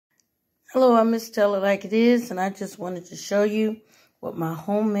Hello, I'm Miss Tell It Like It Is, and I just wanted to show you what my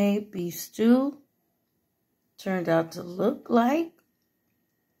homemade beef stew turned out to look like.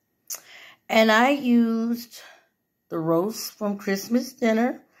 And I used the roast from Christmas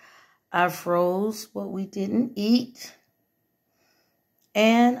dinner. I froze what we didn't eat.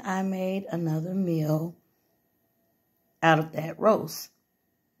 And I made another meal out of that roast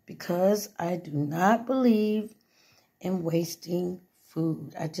because I do not believe in wasting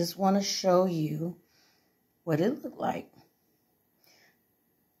food. I just want to show you what it looked like.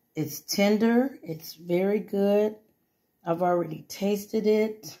 It's tender. It's very good. I've already tasted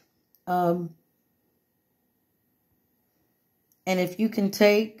it. And if you can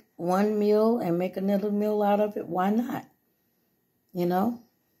take one meal and make another meal out of it, why not? You know?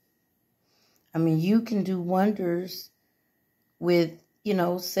 I mean, you can do wonders with,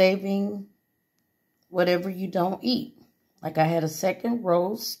 saving whatever you don't eat. Like I had a second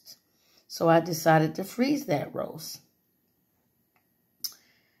roast, so I decided to freeze that roast.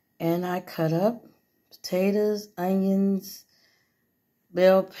 And I cut up potatoes, onions,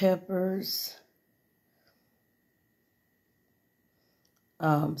 bell peppers,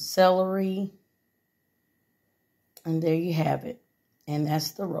 celery, and there you have it. And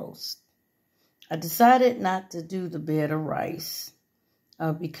that's the roast. I decided not to do the bed of rice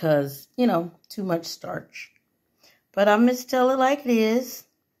because, too much starch. But I Miss Tell It Like It Is.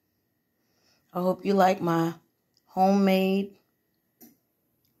 I hope you like my homemade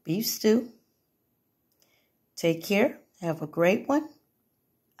beef stew. Take care. Have a great one.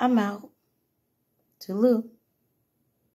 I'm out. Toodaloo.